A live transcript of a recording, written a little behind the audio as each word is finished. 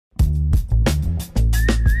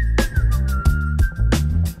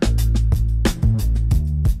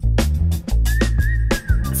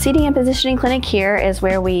Seating and Positioning Clinic here is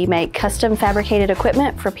where we make custom fabricated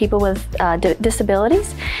equipment for people with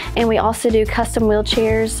disabilities, and we also do custom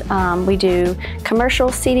wheelchairs. We do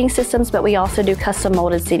commercial seating systems, but we also do custom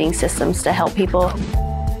molded seating systems to help people.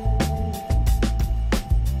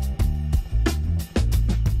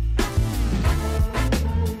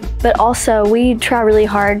 But also we try really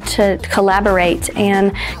hard to collaborate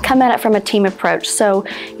and come at it from a team approach. So,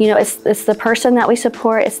 you know, it's the person that we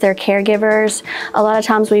support, it's their caregivers. A lot of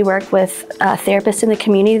times we work with therapists in the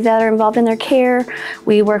community that are involved in their care.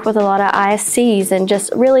 We work with a lot of ISCs and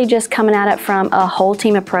just coming at it from a whole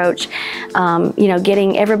team approach. You know,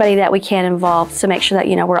 getting everybody that we can involved to make sure that,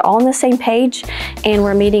 you know, we're all on the same page and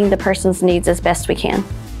we're meeting the person's needs as best we can.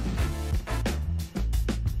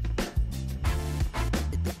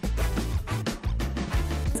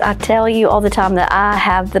 I tell you all the time that I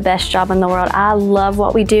have the best job in the world. I love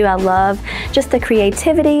what we do. I love just the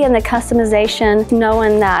creativity and the customization.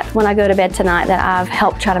 Knowing that when I go to bed tonight that I've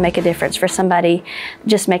helped try to make a difference for somebody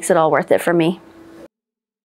just makes it all worth it for me.